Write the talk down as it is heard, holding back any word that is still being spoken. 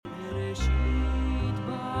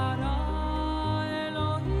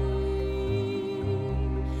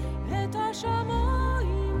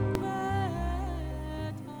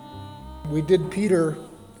We did Peter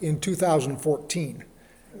in 2014.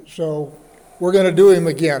 So we're going to do him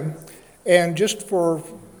again. And just for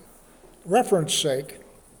reference sake,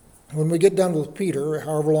 when we get done with Peter,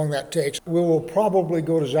 however long that takes, we will probably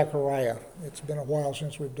go to Zechariah. It's been a while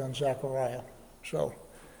since we've done Zechariah. So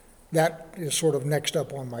that is sort of next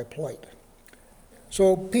up on my plate.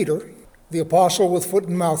 So Peter, the apostle with foot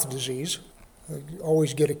and mouth disease. I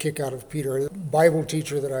always get a kick out of Peter. The Bible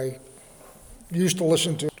teacher that I used to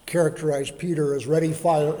listen to characterized Peter as ready,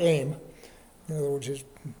 fire, aim. In other words, his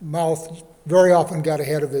mouth very often got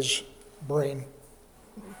ahead of his brain.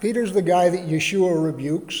 Peter's the guy that Yeshua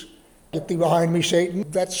rebukes. Get thee behind me, Satan.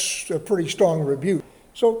 That's a pretty strong rebuke.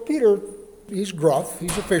 So Peter, he's gruff.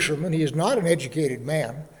 He's a fisherman. He is not an educated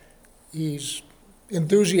man. He's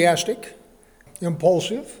enthusiastic,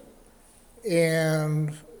 impulsive,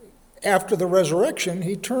 and after the resurrection,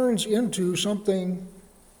 he turns into something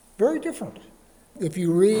very different. If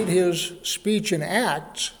you read his speech in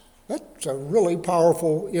Acts, that's a really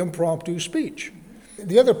powerful impromptu speech.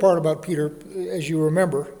 The other part about Peter, as you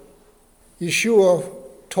remember, Yeshua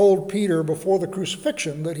told Peter before the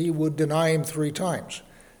crucifixion that he would deny him 3 times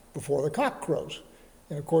before the cock crows.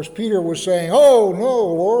 And of course, Peter was saying, "Oh, no,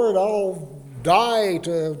 Lord, I'll die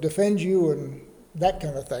to defend you," and that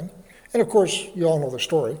kind of thing. And of course, you all know the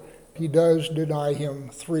story. He does deny him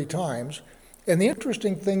 3 times. And the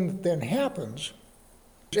interesting thing that then happens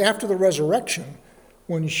is after the resurrection,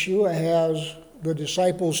 when Yeshua has the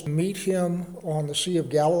disciples meet him on the Sea of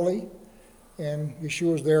Galilee, and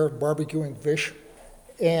Yeshua's there barbecuing fish,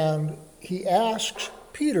 and he asks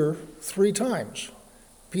Peter 3 times,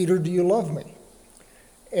 "Peter, do you love me?"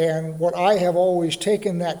 And what I have always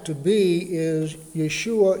taken that to be is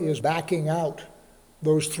Yeshua is backing out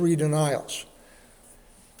those 3 denials.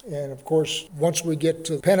 And of course, once we get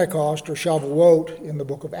to Pentecost or Shavuot in the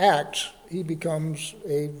book of Acts, he becomes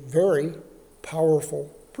a very powerful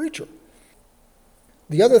preacher.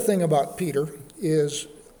 The other thing about Peter is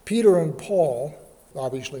Peter and Paul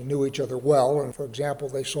obviously knew each other well, and for example,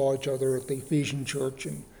 they saw each other at the Ephesian church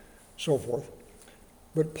and so forth.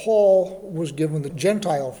 But Paul was given the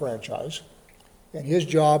Gentile franchise, and his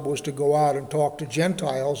job was to go out and talk to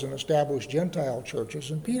Gentiles and establish Gentile churches,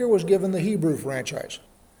 and Peter was given the Hebrew franchise.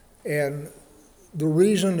 And the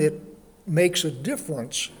reason it makes a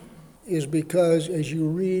difference is because as you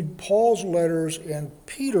read Paul's letters and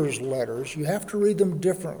Peter's letters, you have to read them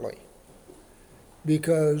differently.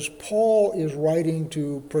 Because Paul is writing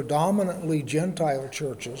to predominantly Gentile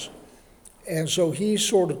churches, and so he's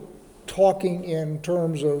sort of talking in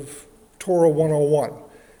terms of Torah 101.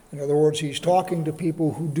 In other words, he's talking to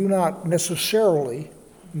people who do not necessarily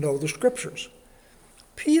know the scriptures.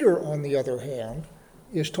 Peter, on the other hand,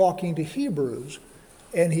 is talking to Hebrews,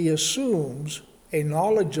 and he assumes a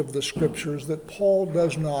knowledge of the scriptures that Paul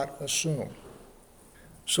does not assume.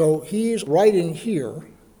 So he's writing here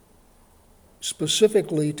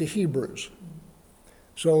specifically to Hebrews.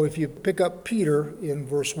 So if you pick up Peter in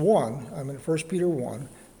verse 1, I'm in 1 Peter 1,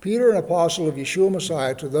 Peter, an apostle of Yeshua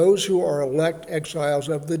Messiah, to those who are elect exiles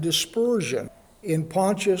of the dispersion in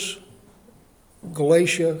Pontus,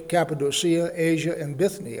 Galatia, Cappadocia, Asia, and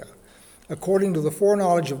Bithynia, according to the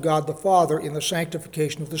foreknowledge of God the Father in the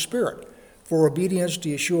sanctification of the Spirit, for obedience to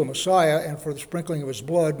Yeshua Messiah and for the sprinkling of his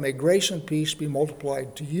blood, may grace and peace be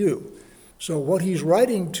multiplied to you. So what he's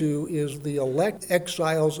writing to is the elect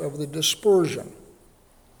exiles of the dispersion.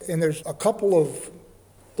 And there's a couple of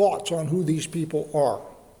thoughts on who these people are.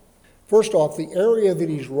 First off, the area that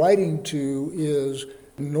he's writing to is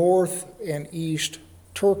north and east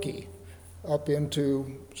Turkey, up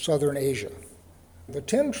into southern Asia. The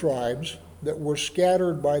 10 tribes that were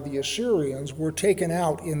scattered by the Assyrians were taken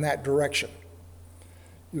out in that direction.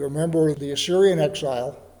 You remember the Assyrian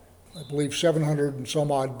exile, I believe 700 and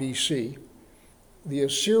some odd BC. The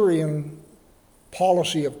Assyrian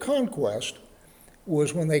policy of conquest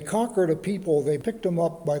was when they conquered a people, they picked them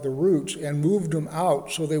up by the roots and moved them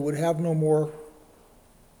out so they would have no more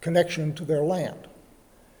connection to their land.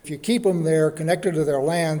 If you keep them there, connected to their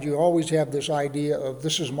land, you always have this idea of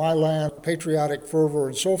this is my land, patriotic fervor,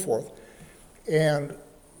 and so forth. And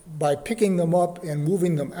by picking them up and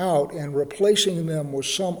moving them out and replacing them with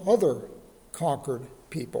some other conquered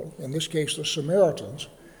people, in this case the Samaritans,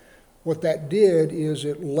 what that did is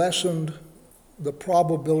it lessened the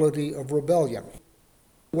probability of rebellion.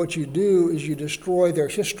 What you do is you destroy their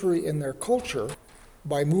history and their culture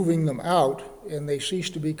by moving them out, and they cease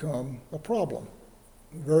to become a problem.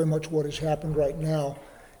 Very much what has happened right now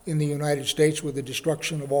in the United States with the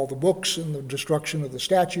destruction of all the books and the destruction of the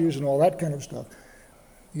statues and all that kind of stuff.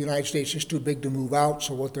 The United States is too big to move out,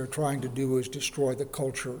 so what they're trying to do is destroy the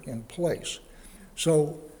culture in place.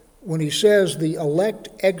 So when he says the elect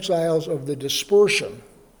exiles of the dispersion,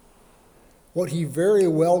 what he very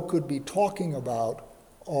well could be talking about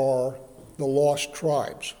are the lost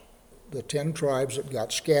tribes, the 10 tribes that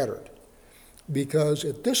got scattered. Because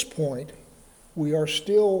at this point, we are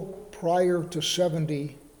still prior to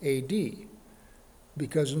 70 AD.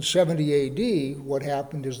 Because in 70 AD, what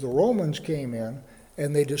happened is the Romans came in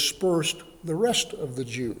and they dispersed the rest of the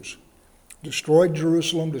Jews, destroyed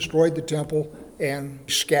Jerusalem, destroyed the temple, and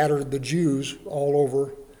scattered the Jews all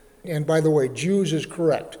over. And by the way, Jews is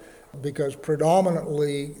correct, because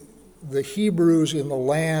predominantly the Hebrews in the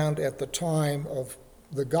land at the time of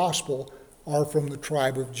the gospel are from the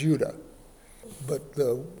tribe of Judah. But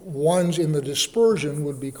the ones in the dispersion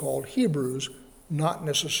would be called Hebrews, not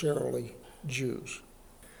necessarily Jews.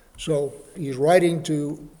 So he's writing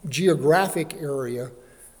to geographic area,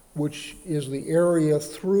 which is the area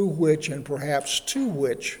through which and perhaps to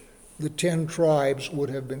which the 10 tribes would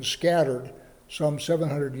have been scattered some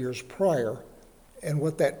 700 years prior. And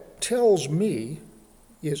what that tells me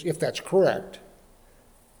is, if that's correct,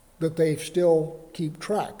 that they still keep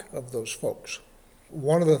track of those folks.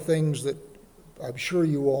 One of the things that I'm sure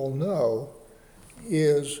you all know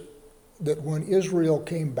is that when Israel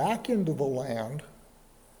came back into the land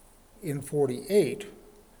in 48,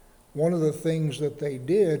 one of the things that they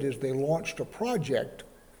did is they launched a project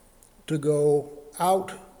to go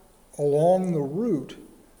out along the route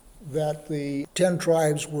that the 10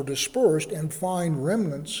 tribes were dispersed and find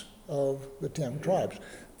remnants of the 10 tribes.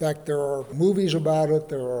 In fact, there are movies about it,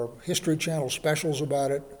 there are History Channel specials about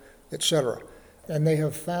it, etc. And they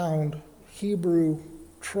have found Hebrew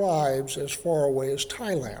tribes as far away as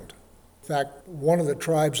Thailand. In fact, one of the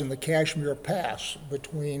tribes in the Kashmir Pass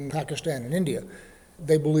between Pakistan and India,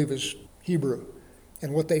 they believe is Hebrew.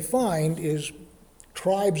 And what they find is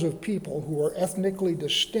tribes of people who are ethnically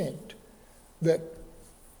distinct that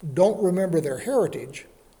don't remember their heritage,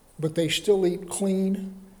 but they still eat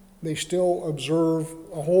clean, they still observe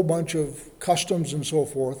a whole bunch of customs and so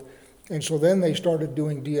forth. And so then they started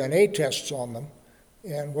doing DNA tests on them,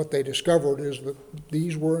 and what they discovered is that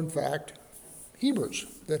these were in fact Hebrews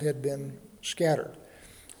that had been scattered.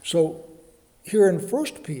 So here in 1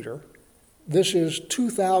 Peter, this is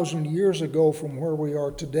 2,000 years ago from where we are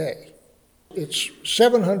today. It's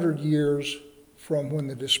 700 years from when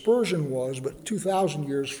the dispersion was, but 2,000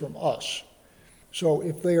 years from us. So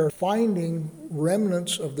if they are finding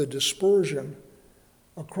remnants of the dispersion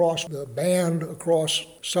across the band, across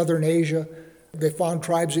southern Asia, they found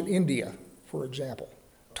tribes in India, for example,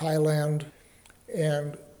 Thailand,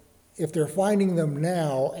 and if they're finding them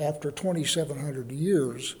now after 2,700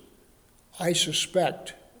 years, I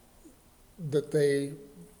suspect that they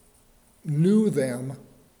knew them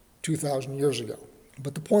 2,000 years ago.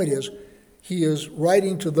 But the point is, he is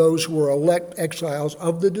writing to those who are elect exiles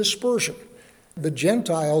of the dispersion. The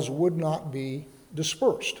Gentiles would not be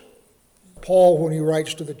dispersed. Paul, when he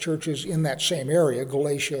writes to the churches in that same area,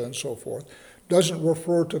 Galatia and so forth, doesn't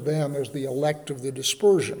refer to them as the elect of the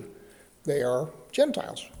dispersion. They are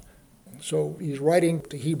Gentiles. So he's writing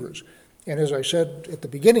to Hebrews. And as I said at the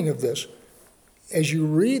beginning of this, as you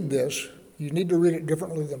read this, you need to read it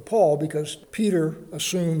differently than Paul, because Peter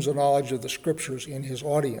assumes a knowledge of the scriptures in his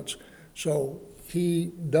audience. So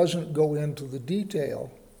he doesn't go into the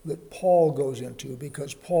detail that Paul goes into,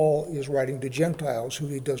 because Paul is writing to Gentiles who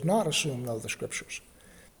he does not assume know the scriptures.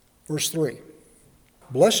 Verse 3,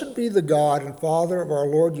 "Blessed be the God and Father of our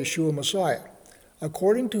Lord Yeshua Messiah.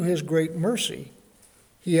 According to his great mercy,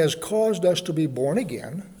 he has caused us to be born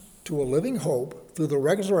again to a living hope through the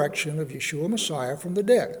resurrection of Yeshua Messiah from the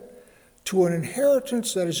dead, to an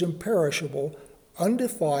inheritance that is imperishable,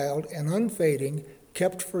 undefiled, and unfading,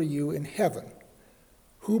 kept for you in heaven,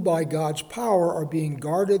 who by God's power are being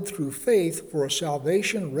guarded through faith for a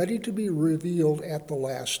salvation ready to be revealed at the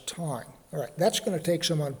last time." All right, that's going to take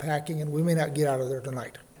some unpacking, and we may not get out of there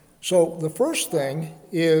tonight. So the first thing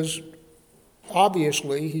is,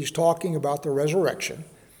 obviously, he's talking about the resurrection,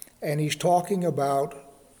 and he's talking about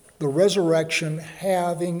the resurrection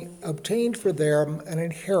having obtained for them an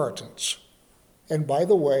inheritance. And by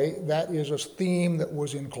the way, that is a theme that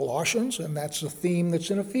was in Colossians, and that's a theme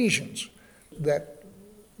that's in Ephesians, that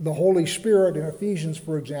the Holy Spirit in Ephesians,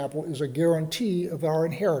 for example, is a guarantee of our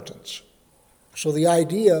inheritance. So the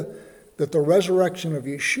idea that the resurrection of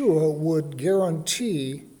Yeshua would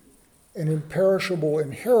guarantee an imperishable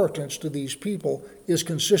inheritance to these people is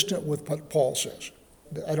consistent with what Paul says.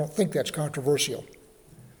 I don't think that's controversial.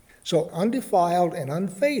 So undefiled and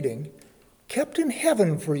unfading, kept in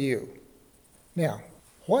heaven for you. Now,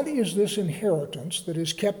 what is this inheritance that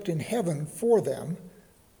is kept in heaven for them,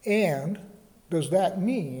 and does that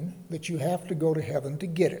mean that you have to go to heaven to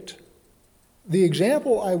get it? The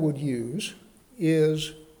example I would use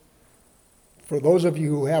is, for those of you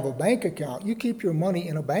who have a bank account, you keep your money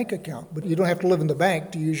in a bank account, but you don't have to live in the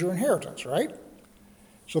bank to use your inheritance, right?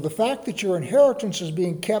 So the fact that your inheritance is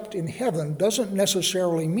being kept in heaven doesn't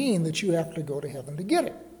necessarily mean that you have to go to heaven to get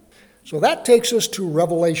it. So that takes us to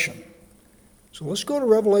Revelation. So let's go to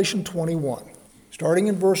Revelation 21, starting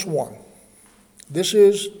in verse 1. This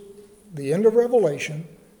is the end of Revelation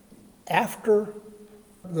after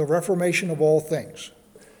the reformation of all things.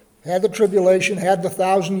 Had the tribulation, had the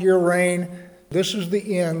 1,000-year reign. This is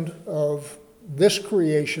the end of this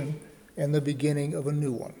creation and the beginning of a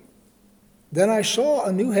new one. Then I saw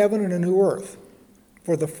a new heaven and a new earth,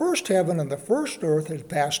 for the first heaven and the first earth had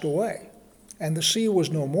passed away, and the sea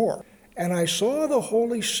was no more. And I saw the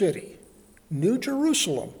holy city, New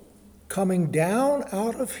Jerusalem, coming down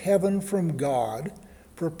out of heaven from God,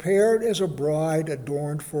 prepared as a bride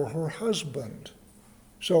adorned for her husband.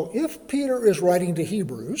 So if Peter is writing to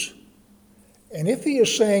Hebrews, and if he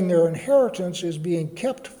is saying their inheritance is being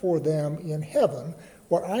kept for them in heaven,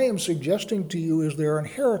 what I am suggesting to you is their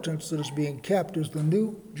inheritance that is being kept is the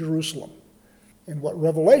New Jerusalem. And what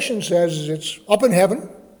Revelation says is it's up in heaven,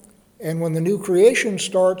 and when the new creation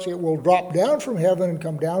starts, it will drop down from heaven and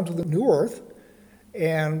come down to the new earth.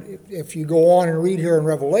 And if you go on and read here in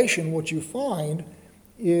Revelation, what you find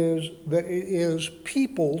is that it is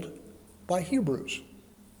peopled by Hebrews,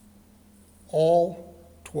 all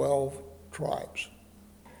 12 tribes.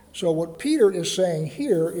 So what Peter is saying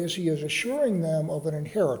here is he is assuring them of an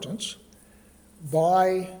inheritance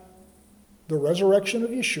by the resurrection of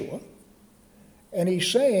Yeshua, and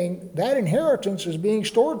he's saying that inheritance is being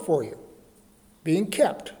stored for you, being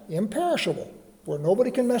kept, imperishable, where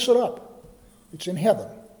nobody can mess it up. It's in heaven.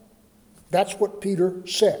 That's what Peter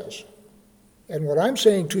says. And what I'm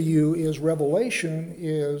saying to you is Revelation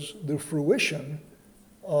is the fruition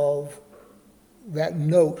of that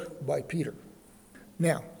note by Peter.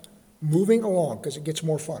 Now, moving along, because it gets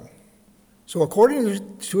more fun. So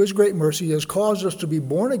according to his great mercy, he has caused us to be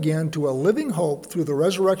born again to a living hope through the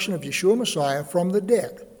resurrection of Yeshua Messiah from the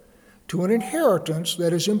dead, to an inheritance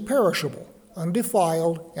that is imperishable,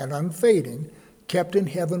 undefiled, and unfading, kept in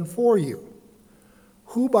heaven for you,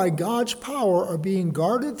 who by God's power are being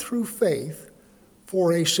guarded through faith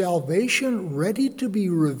for a salvation ready to be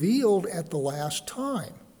revealed at the last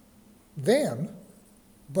time. Then,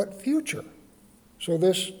 but future. So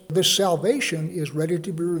this salvation is ready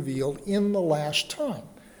to be revealed in the last time.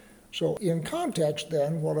 So in context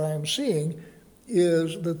then, what I am seeing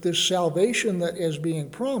is that this salvation that is being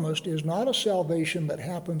promised is not a salvation that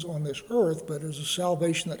happens on this earth, but is a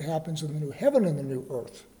salvation that happens in the new heaven and the new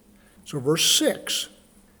earth. So verse 6,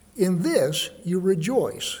 in this you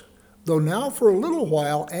rejoice, though now for a little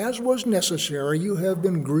while, as was necessary, you have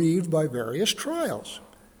been grieved by various trials,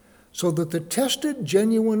 so that the tested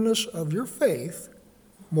genuineness of your faith,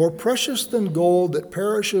 more precious than gold that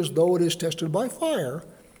perishes though it is tested by fire,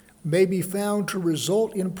 may be found to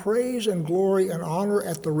result in praise and glory and honor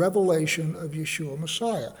at the revelation of Yeshua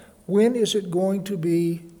Messiah. When is it going to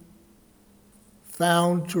be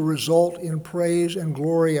found to result in praise and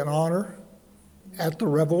glory and honor? At the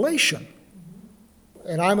revelation.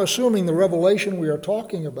 And I'm assuming the revelation we are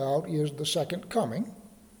talking about is the second coming.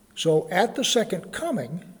 So at the second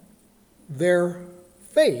coming, their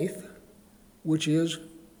faith, which is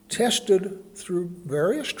tested through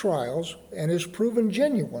various trials and is proven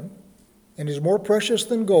genuine and is more precious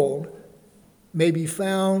than gold, may be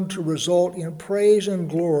found to result in praise and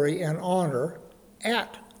glory and honor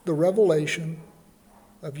at the revelation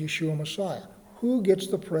of Yeshua Messiah. Who gets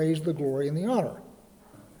the praise, the glory, and the honor?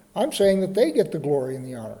 I'm saying that they get the glory and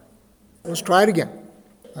the honor. Let's try it again.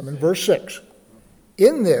 I'm in verse 6.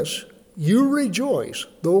 In this you rejoice,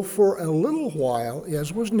 though for a little while,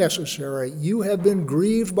 as was necessary, you have been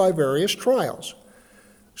grieved by various trials,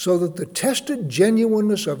 so that the tested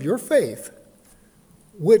genuineness of your faith,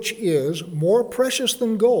 which is more precious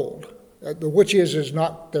than gold, the which is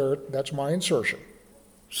not there, that's my insertion.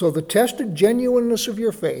 So the tested genuineness of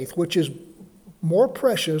your faith, which is more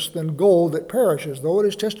precious than gold that perishes, though it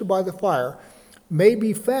is tested by the fire, may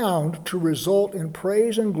be found to result in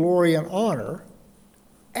praise and glory and honor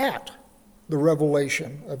at the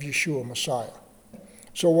revelation of Yeshua Messiah.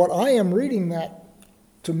 So what I am reading that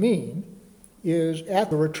to mean is at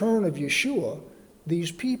the return of Yeshua,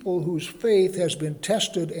 these people whose faith has been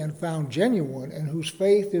tested and found genuine and whose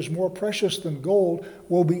faith is more precious than gold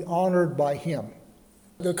will be honored by him.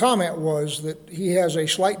 The comment was that he has a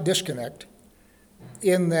slight disconnect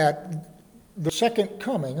in that the second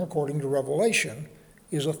coming, according to Revelation,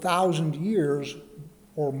 is 1,000 years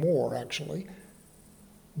or more, actually,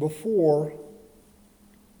 before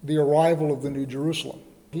the arrival of the New Jerusalem.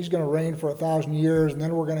 He's going to reign for 1,000 years, and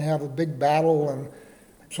then we're going to have a big battle. And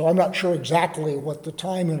so I'm not sure exactly what the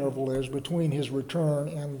time interval is between his return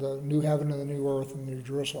and the new heaven and the new earth and the New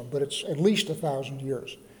Jerusalem, but it's at least 1,000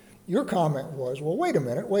 years. Your comment was, well, wait a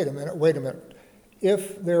minute.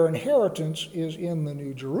 If their inheritance is in the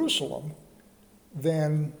New Jerusalem,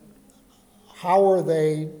 then how are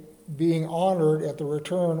they being honored at the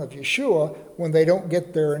return of Yeshua when they don't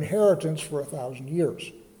get their inheritance for 1,000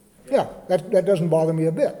 years? Yeah, that doesn't bother me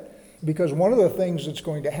a bit, because one of the things that's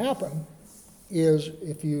going to happen is,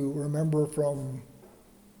 if you remember from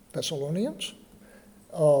Thessalonians,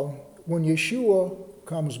 when Yeshua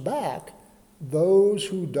comes back, those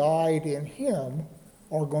who died in him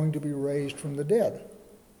are going to be raised from the dead,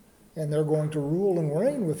 and they're going to rule and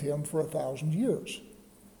reign with him for 1,000 years.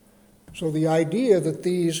 So the idea that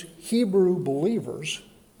these Hebrew believers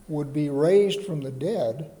would be raised from the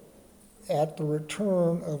dead at the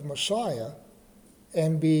return of Messiah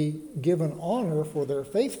and be given honor for their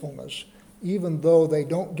faithfulness, even though they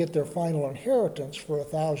don't get their final inheritance for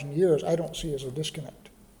 1,000 years, I don't see as a disconnect.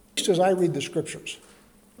 Just as I read the scriptures,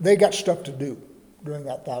 they got stuff to do during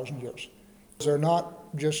that 1,000 years. They're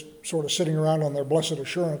not just sort of sitting around on their blessed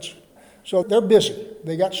assurance. So they're busy.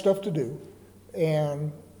 They got stuff to do.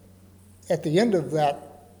 And at the end of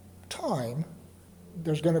that time,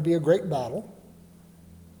 there's going to be a great battle.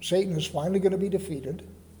 Satan is finally going to be defeated.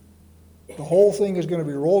 The whole thing is going to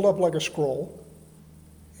be rolled up like a scroll.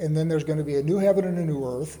 And then there's going to be a new heaven and a new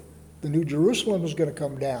earth. The New Jerusalem is going to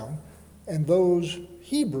come down. And those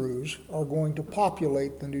Hebrews are going to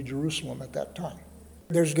populate the New Jerusalem at that time.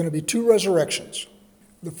 There's going to be two resurrections.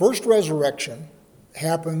 The first resurrection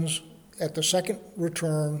happens at the second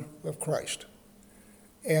return of Christ.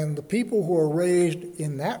 And the people who are raised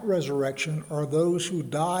in that resurrection are those who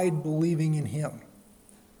died believing in him.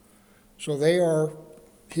 So they are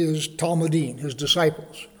his Talmudim, his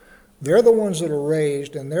disciples. They're the ones that are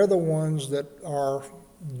raised, and they're the ones that are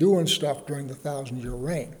doing stuff during the 1,000-year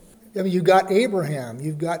reign. I mean, you've got Abraham,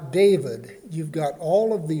 you've got David, you've got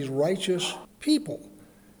all of these righteous people.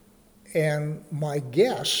 And my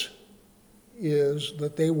guess is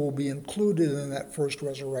that they will be included in that first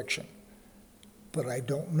resurrection. But I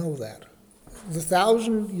don't know that. The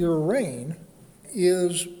 1,000-year reign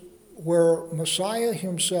is where Messiah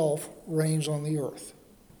himself reigns on the earth.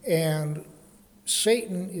 And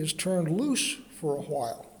Satan is turned loose for a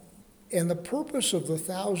while. And the purpose of the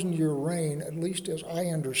 1,000-year reign, at least as I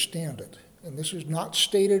understand it, and this is not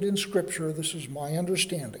stated in Scripture, this is my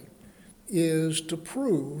understanding, is to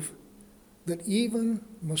prove that even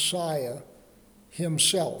Messiah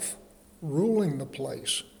himself ruling the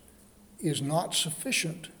place is not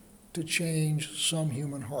sufficient to change some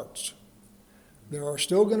human hearts. There are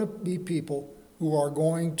still going to be people who are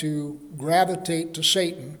going to gravitate to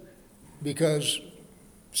Satan because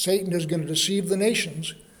Satan is going to deceive the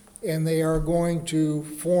nations, and they are going to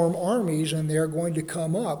form armies, and they are going to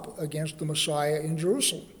come up against the Messiah in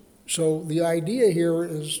Jerusalem. So the idea here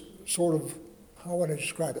is sort of, how would I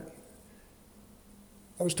describe it?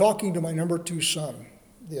 I was talking to my number 2 son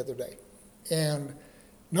the other day, and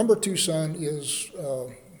number 2 son is a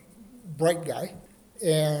bright guy,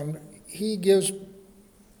 and he gives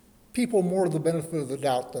people more of the benefit of the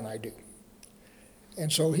doubt than I do.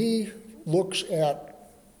 And so he looks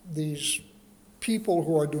at these people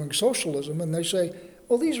who are doing socialism, and they say,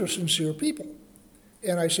 well, these are sincere people.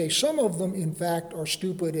 And I say, some of them, in fact, are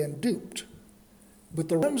stupid and duped, but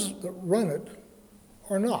the ones that run it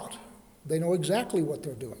are not. They know exactly what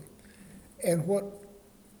they're doing. And what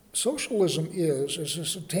socialism is a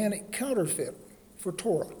satanic counterfeit for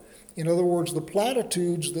Torah. In other words, the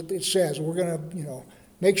platitudes that it says, we're going to,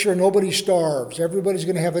 make sure nobody starves, everybody's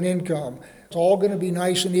going to have an income, it's all going to be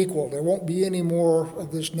nice and equal, there won't be any more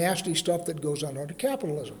of this nasty stuff that goes on under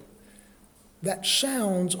capitalism. That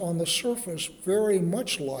sounds on the surface very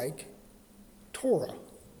much like Torah,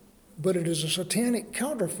 but it is a satanic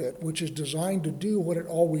counterfeit which is designed to do what it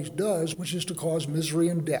always does, which is to cause misery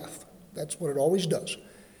and death. That's what it always does.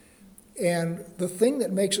 And the thing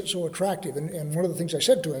that makes it so attractive, and one of the things I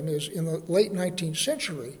said to him is, in the late 19th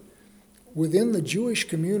century, within the Jewish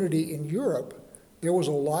community in Europe, there was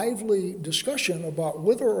a lively discussion about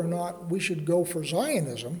whether or not we should go for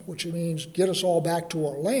Zionism, which means get us all back to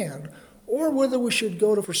our land, or whether we should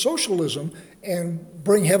go for socialism and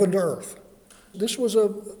bring heaven to earth. This was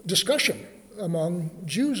a discussion among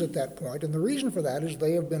Jews at that point, and the reason for that is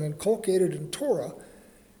they have been inculcated in Torah,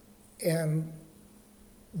 and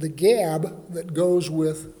the gab that goes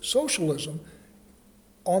with socialism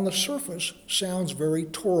on the surface sounds very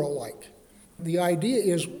Torah-like. The idea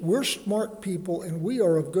is we're smart people and we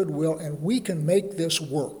are of goodwill and we can make this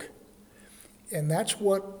work. And that's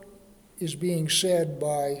what is being said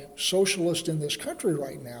by socialists in this country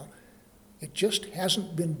right now. It just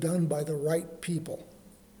hasn't been done by the right people.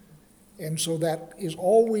 And so that is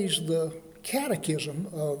always the catechism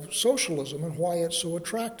of socialism and why it's so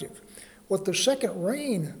attractive. What the second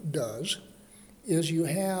reign does is you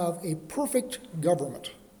have a perfect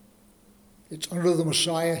government. It's under the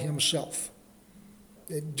Messiah himself.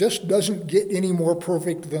 It just doesn't get any more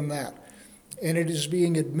perfect than that. And it is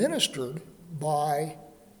being administered by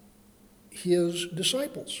his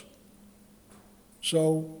disciples.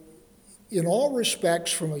 So, in all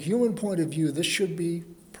respects, from a human point of view, this should be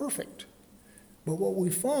perfect. But what we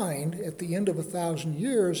find at the end of 1,000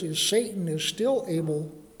 years is Satan is still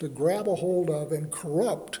able to grab a hold of and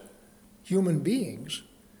corrupt human beings,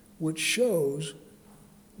 which shows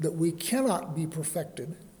that we cannot be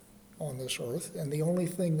perfected on this earth, and the only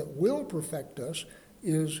thing that will perfect us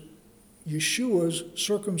is Yeshua's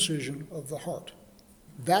circumcision of the heart.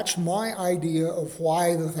 That's my idea of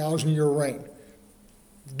why the 1,000-year reign.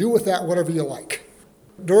 Do with that whatever you like.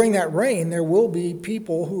 During that reign, there will be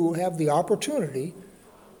people who have the opportunity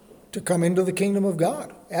to come into the kingdom of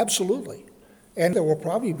God, absolutely. And there will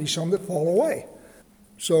probably be some that fall away.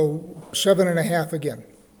 So 7.5 again.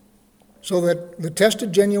 So that the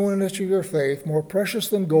tested genuineness of your faith, more precious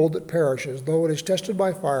than gold that perishes, though it is tested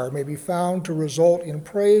by fire, may be found to result in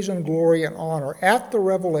praise and glory and honor at the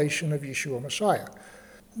revelation of Yeshua Messiah.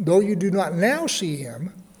 Though you do not now see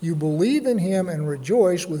him, you believe in him and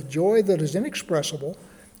rejoice with joy that is inexpressible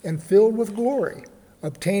and filled with glory,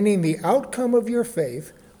 obtaining the outcome of your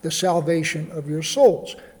faith, the salvation of your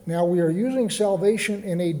souls. Now we are using salvation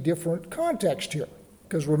in a different context here.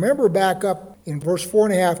 Because remember back up in verse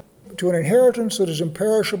 4.5, to an inheritance that is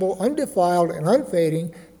imperishable, undefiled, and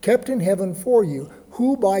unfading, kept in heaven for you,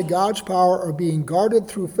 who by God's power are being guarded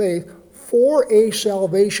through faith for a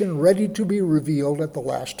salvation ready to be revealed at the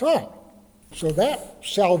last time. So that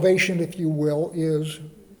salvation, if you will, is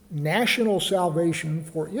national salvation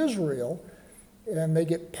for Israel, and they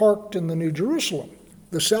get parked in the New Jerusalem.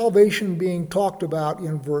 The salvation being talked about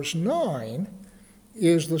in verse 9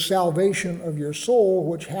 is the salvation of your soul,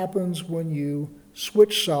 which happens when you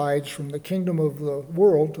switch sides from the kingdom of the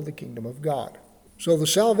world to the kingdom of God. So the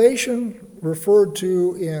salvation referred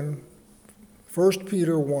to in 1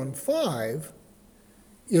 Peter 1:5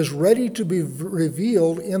 is ready to be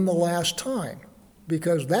revealed in the last time,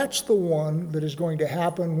 because that's the one that is going to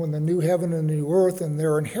happen when the new heaven and new earth and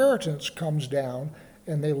their inheritance comes down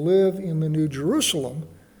and they live in the New Jerusalem,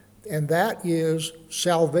 and that is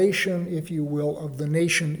salvation, if you will, of the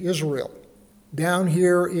nation Israel. Down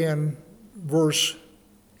here in verse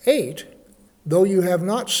 8, though you have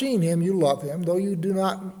not seen him, you love him. Though you do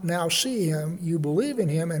not now see him, you believe in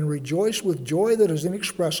him and rejoice with joy that is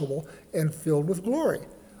inexpressible and filled with glory,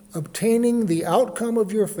 obtaining the outcome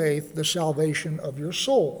of your faith, the salvation of your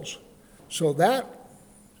souls. So that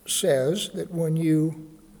says that when you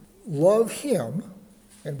love him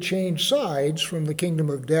and change sides from the kingdom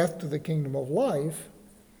of death to the kingdom of life,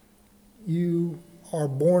 you are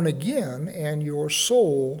born again and your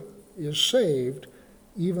soul is saved,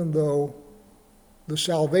 even though the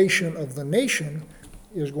salvation of the nation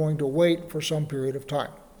is going to wait for some period of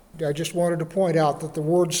time. I just wanted to point out that the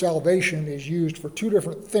word salvation is used for two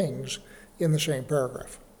different things in the same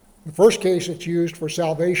paragraph. In the first case, it's used for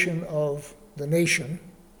salvation of the nation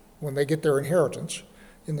when they get their inheritance.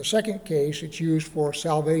 In the second case, it's used for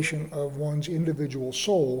salvation of one's individual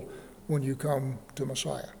soul when you come to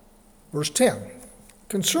Messiah. Verse 10,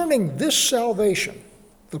 concerning this salvation,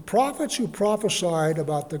 the prophets who prophesied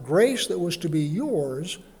about the grace that was to be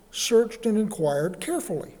yours searched and inquired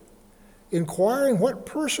carefully, inquiring what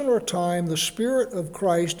person or time the Spirit of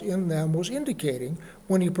Christ in them was indicating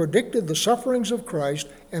when he predicted the sufferings of Christ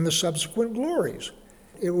and the subsequent glories.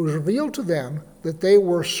 It was revealed to them that they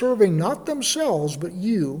were serving not themselves but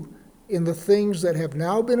you in the things that have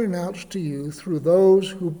now been announced to you through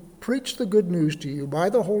those who preach the good news to you by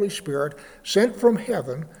the Holy Spirit sent from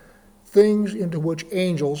heaven, things into which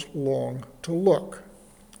angels long to look.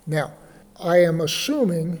 Now, I am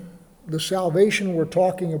assuming the salvation we're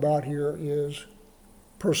talking about here is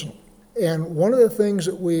personal. And one of the things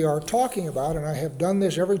that we are talking about, and I have done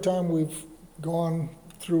this every time we've gone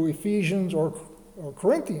through Ephesians or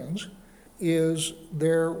Corinthians, is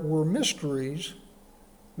there were mysteries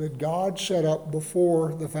that God set up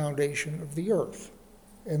before the foundation of the earth.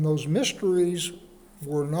 And those mysteries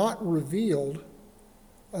were not revealed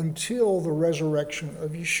until the resurrection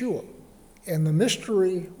of Yeshua. And the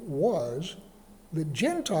mystery was that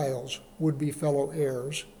Gentiles would be fellow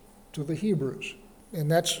heirs to the Hebrews. And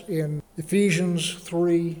that's in Ephesians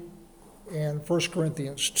 3 and 1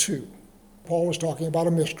 Corinthians 2. Paul is talking about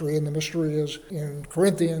a mystery, and the mystery is in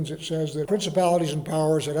Corinthians it says that principalities and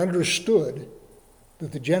powers had understood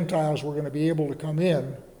that the Gentiles were going to be able to come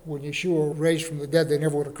in when Yeshua raised from the dead. They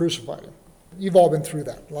never would have crucified him. You've all been through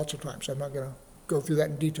that lots of times. I'm not going to go through that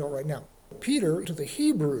in detail right now. Peter, to the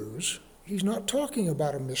Hebrews, he's not talking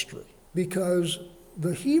about a mystery, because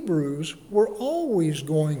the Hebrews were always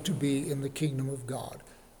going to be in the kingdom of God.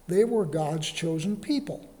 They were God's chosen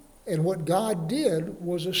people. And what God did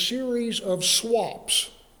was a series of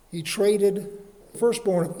swaps. He traded the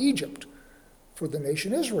firstborn of Egypt for the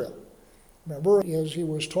nation Israel. Remember, as he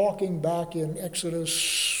was talking back in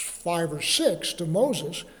Exodus 5 or 6 to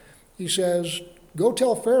Moses, he says, "Go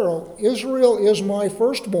tell Pharaoh, Israel is my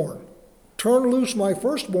firstborn. Turn loose my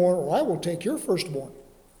firstborn, or I will take your firstborn."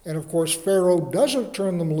 And of course, Pharaoh doesn't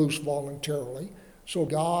turn them loose voluntarily, so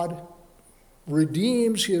God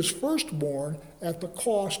redeems his firstborn at the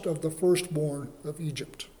cost of the firstborn of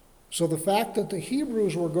Egypt. So the fact that the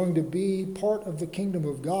Hebrews were going to be part of the kingdom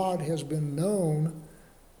of God has been known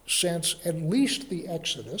since at least the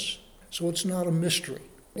Exodus, so it's not a mystery.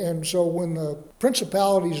 And so when the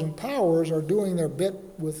principalities and powers are doing their bit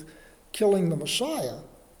with killing the Messiah,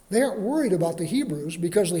 they aren't worried about the Hebrews,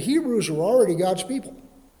 because the Hebrews are already God's people.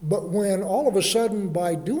 But when all of a sudden,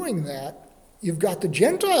 by doing that, you've got the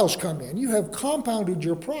Gentiles come in, you have compounded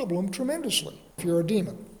your problem tremendously if you're a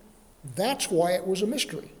demon. That's why it was a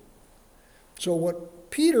mystery. So what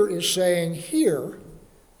Peter is saying here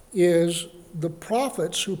is the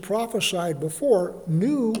prophets who prophesied before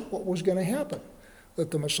knew what was going to happen,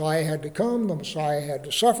 that the Messiah had to come, the Messiah had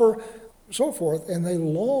to suffer, so forth, and they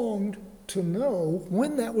longed to know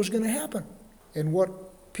when that was going to happen. And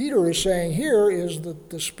what Peter is saying here is that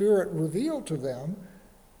the Spirit revealed to them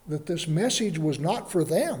that this message was not for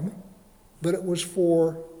them, but it was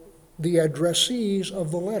for the addressees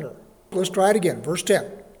of the letter. Let's try it again. Verse 10.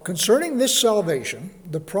 "Concerning this salvation,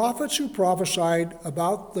 the prophets who prophesied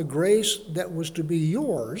about the grace that was to be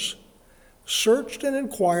yours searched and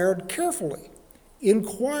inquired carefully,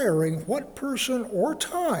 inquiring what person or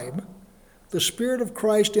time the Spirit of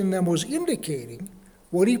Christ in them was indicating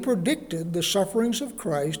when he predicted the sufferings of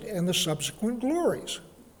Christ and the subsequent glories.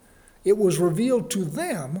 It was revealed to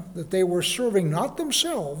them that they were serving not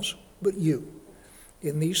themselves, but you,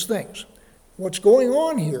 in these things." What's going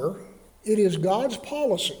on here, it is God's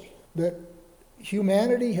policy that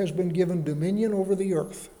humanity has been given dominion over the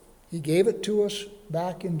earth. He gave it to us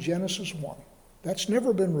back in Genesis 1. That's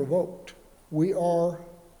never been revoked. We are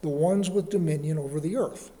the ones with dominion over the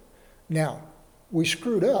earth. Now, we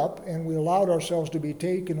screwed up and we allowed ourselves to be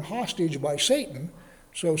taken hostage by Satan,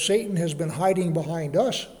 so Satan has been hiding behind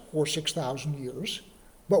us for 6,000 years,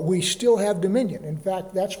 but we still have dominion. In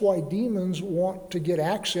fact, that's why demons want to get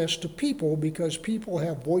access to people, because people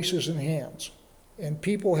have voices and hands, and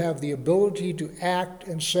people have the ability to act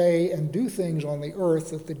and say and do things on the earth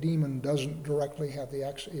that the demon doesn't directly have the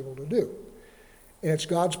access able to do. And it's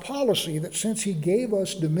God's policy that since he gave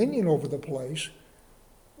us dominion over the place,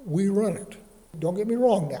 we run it. Don't get me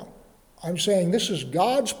wrong now. I'm saying this is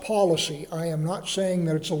God's policy. I am not saying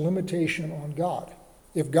that it's a limitation on God.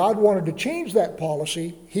 If God wanted to change that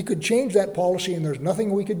policy, he could change that policy and there's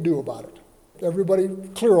nothing we could do about it. Everybody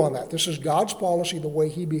clear on that. This is God's policy, the way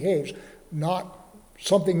he behaves, not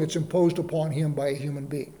something that's imposed upon him by a human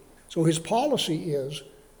being. So his policy is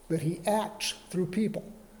that he acts through people.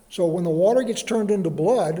 So when the water gets turned into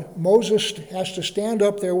blood, Moses has to stand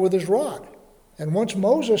up there with his rod. And once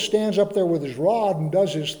Moses stands up there with his rod and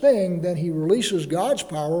does his thing, then he releases God's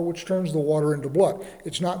power, which turns the water into blood.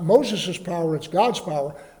 It's not Moses' power, it's God's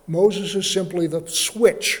power. Moses is simply the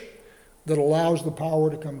switch that allows the power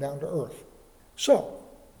to come down to earth. So,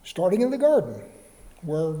 starting in the garden,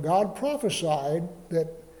 where God prophesied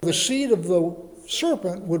that the seed of the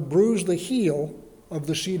serpent would bruise the heel of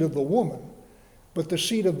the seed of the woman, but the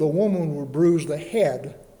seed of the woman would bruise the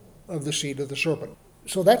head of the seed of the serpent.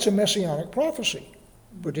 So that's a messianic prophecy,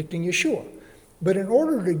 predicting Yeshua. But in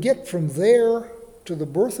order to get from there to the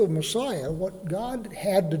birth of Messiah, what God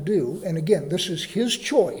had to do, and again, this is his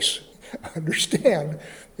choice, understand,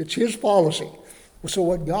 it's his policy. So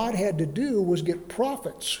what God had to do was get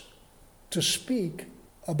prophets to speak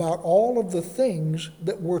about all of the things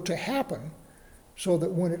that were to happen, so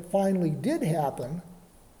that when it finally did happen,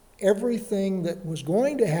 everything that was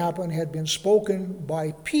going to happen had been spoken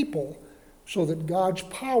by people, so that God's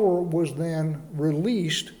power was then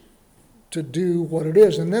released to do what it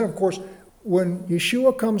is. And then, of course, when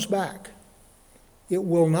Yeshua comes back, it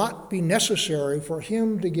will not be necessary for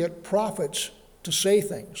him to get prophets to say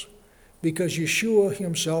things, because Yeshua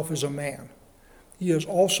himself is a man. He is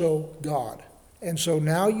also God. And so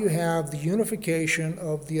now you have the unification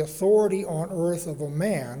of the authority on earth of a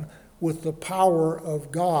man with the power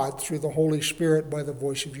of God through the Holy Spirit by the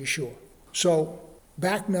voice of Yeshua. So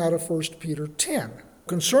back now to 1 Peter 10.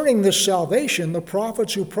 Concerning this salvation, the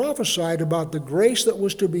prophets who prophesied about the grace that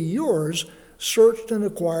was to be yours searched and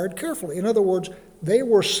inquired carefully. In other words, they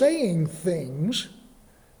were saying things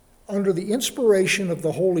under the inspiration of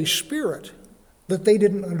the Holy Spirit that they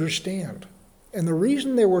didn't understand. And the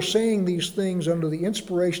reason they were saying these things under the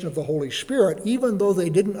inspiration of the Holy Spirit, even though they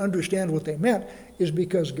didn't understand what they meant, is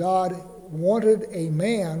because God wanted a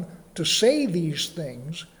man to say these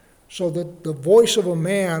things so that the voice of a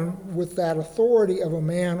man with that authority of a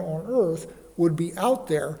man on earth would be out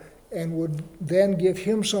there and would then give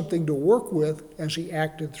him something to work with as he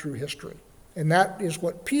acted through history. And that is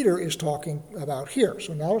what Peter is talking about here.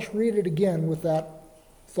 So now let's read it again with that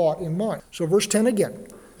thought in mind. So verse 10 again.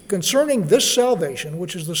 Concerning this salvation,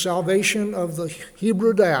 which is the salvation of the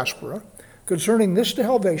Hebrew diaspora, concerning this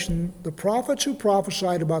salvation, the prophets who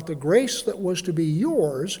prophesied about the grace that was to be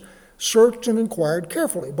yours searched and inquired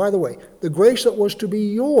carefully. By the way, the grace that was to be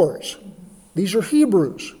yours, these are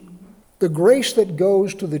Hebrews. The grace that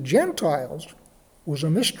goes to the Gentiles was a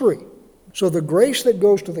mystery. So the grace that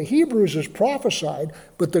goes to the Hebrews is prophesied,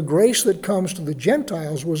 but the grace that comes to the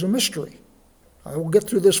Gentiles was a mystery. I will get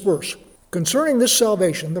through this verse. Concerning this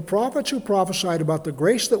salvation, the prophets who prophesied about the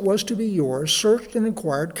grace that was to be yours searched and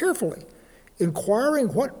inquired carefully,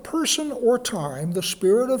 inquiring what person or time the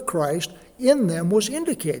Spirit of Christ in them was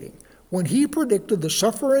indicating when he predicted the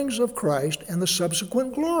sufferings of Christ and the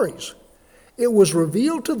subsequent glories. It was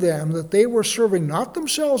revealed to them that they were serving not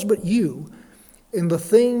themselves but you in the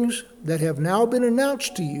things that have now been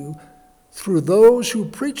announced to you through those who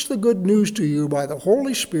preach the good news to you by the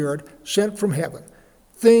Holy Spirit sent from heaven,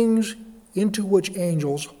 things into which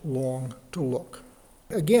angels long to look.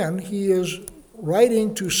 Again, he is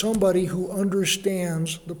writing to somebody who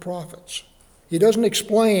understands the prophets. He doesn't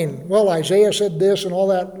explain, well, Isaiah said this and all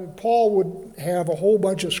that. Paul would have a whole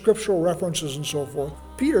bunch of scriptural references and so forth.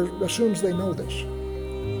 Peter assumes they know this.